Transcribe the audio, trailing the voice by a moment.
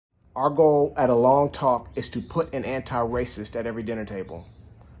Our goal at A Long Talk is to put an anti-racist at every dinner table.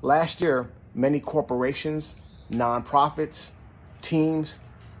 Last year, many corporations, nonprofits, teams,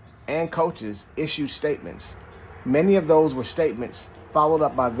 and coaches issued statements. Many of those were statements followed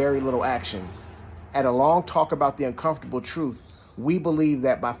up by very little action. At A Long Talk About the Uncomfortable Truth, we believe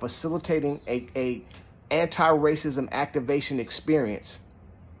that by facilitating a anti-racism activation experience,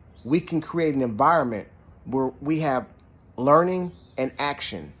 we can create an environment where we have learning and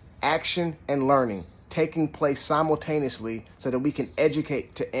action and learning taking place simultaneously so that we can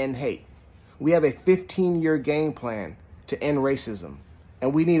educate to end hate. We have a 15-year game plan to end racism,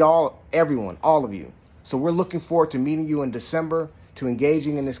 and we need everyone, all of you. So we're looking forward to meeting you in December, to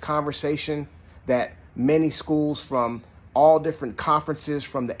engaging in this conversation that many schools from all different conferences,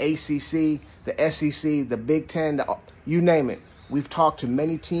 from the ACC, the SEC, the Big Ten, you name it. We've talked to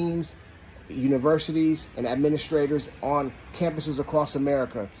many teams, universities, and administrators on campuses across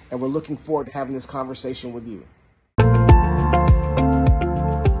America, and we're looking forward to having this conversation with you.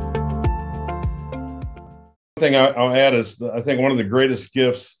 One thing I'll add is I think one of the greatest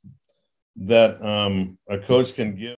gifts that a coach can give